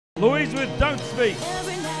Louise with Don't Speak.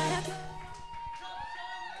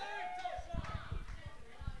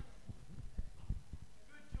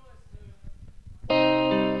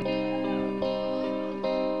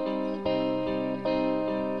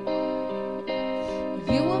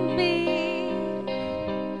 You and me,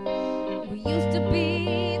 we used to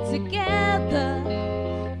be together,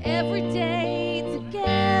 every day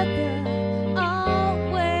together,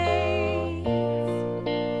 always.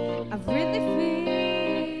 I really feel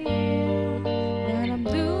that I'm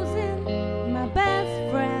losing my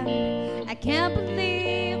best friend. I can't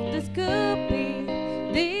believe this could be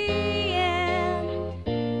the end.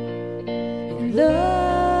 It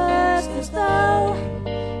looks as though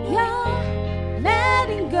you're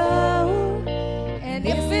letting go, and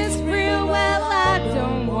if it's real, well, I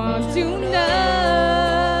don't want to know.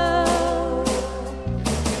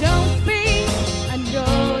 Don't speak, I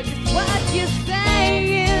know just what you're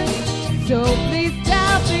saying, so please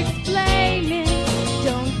stop explaining.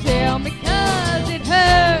 Don't tell me 'cause it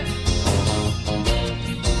hurts.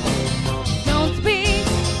 Don't speak,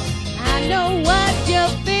 I know what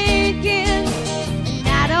you're thinking, and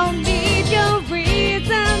I don't need your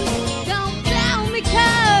reasons. Don't tell me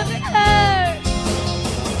 'cause it hurts.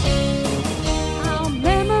 Our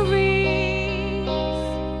memories,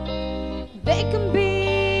 they can be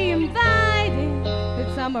inviting, but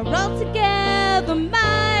some are altogether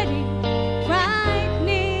mighty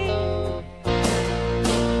frightening.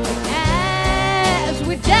 As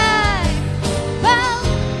we die, both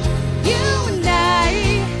you and I,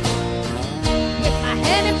 with my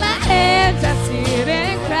head in my hands, I sit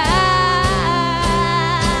and cry.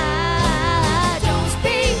 Don't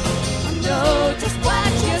speak, I know just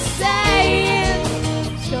what you're saying,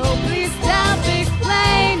 so please stop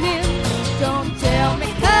explaining. Don't tell me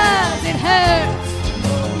 'cause it hurts.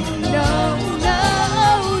 No, no,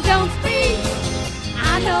 don't speak,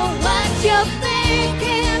 I know what you're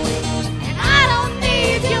thinking.